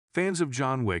Fans of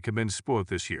John Wick have been spoiled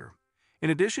this year. In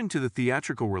addition to the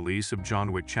theatrical release of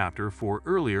John Wick Chapter 4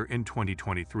 earlier in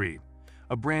 2023,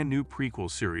 a brand new prequel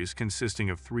series consisting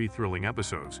of 3 thrilling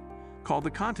episodes, called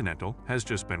The Continental, has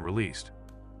just been released.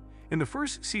 In the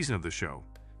first season of the show,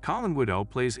 Colin Woodell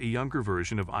plays a younger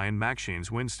version of Ian McShane's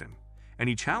Winston, and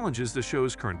he challenges the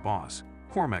show's current boss,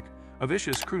 Cormac, a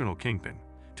vicious criminal kingpin,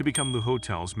 to become the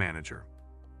hotel's manager.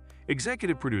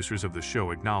 Executive producers of the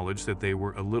show acknowledged that they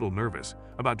were a little nervous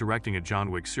about directing a John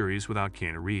Wick series without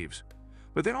Keanu Reeves,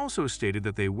 but they also stated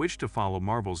that they wish to follow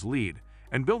Marvel's lead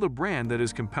and build a brand that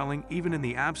is compelling even in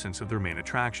the absence of their main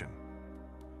attraction.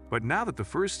 But now that the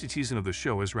first season of the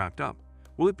show is wrapped up,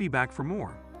 will it be back for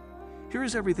more? Here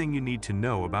is everything you need to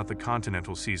know about the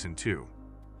Continental Season 2.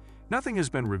 Nothing has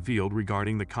been revealed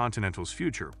regarding the Continental's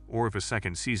future or if a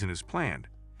second season is planned,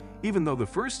 even though the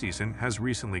first season has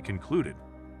recently concluded.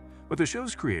 But the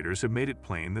show's creators have made it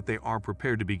plain that they are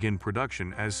prepared to begin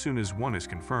production as soon as one is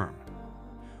confirmed.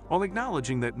 While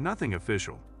acknowledging that nothing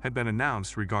official had been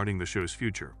announced regarding the show's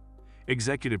future,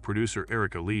 executive producer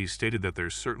Erica Lee stated that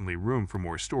there's certainly room for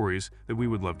more stories that we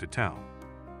would love to tell.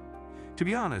 To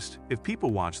be honest, if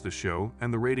people watch the show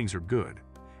and the ratings are good,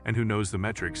 and who knows the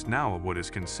metrics now of what is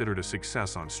considered a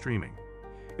success on streaming,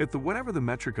 if whatever the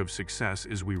metric of success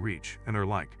is we reach and are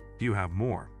like, do you have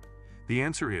more? The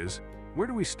answer is, where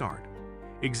do we start?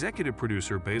 Executive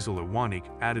producer Basil Iwanik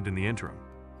added in the interim,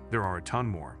 there are a ton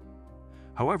more.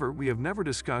 However, we have never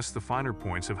discussed the finer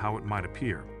points of how it might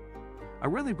appear. I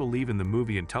really believe in the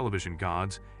movie and television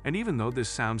gods, and even though this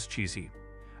sounds cheesy,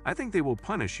 I think they will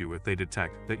punish you if they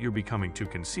detect that you're becoming too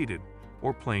conceited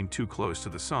or playing too close to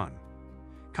the sun.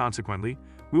 Consequently,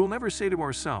 we will never say to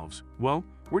ourselves, well,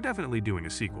 we're definitely doing a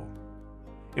sequel.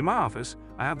 In my office,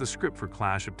 I have the script for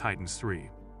Clash of Titans 3.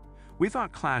 We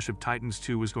thought Clash of Titans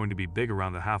 2 was going to be big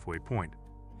around the halfway point.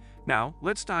 Now,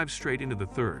 let's dive straight into the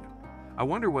third. I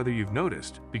wonder whether you've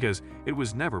noticed, because it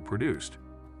was never produced.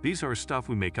 These are stuff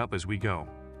we make up as we go.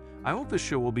 I hope the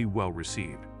show will be well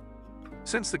received.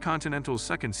 Since the Continental's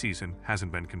second season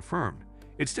hasn't been confirmed,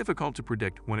 it's difficult to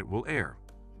predict when it will air.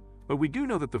 But we do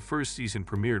know that the first season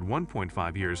premiered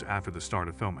 1.5 years after the start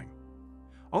of filming.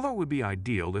 Although it would be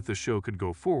ideal if the show could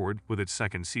go forward with its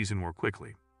second season more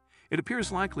quickly, it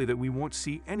appears likely that we won't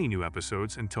see any new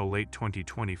episodes until late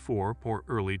 2024 or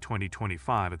early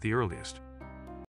 2025 at the earliest.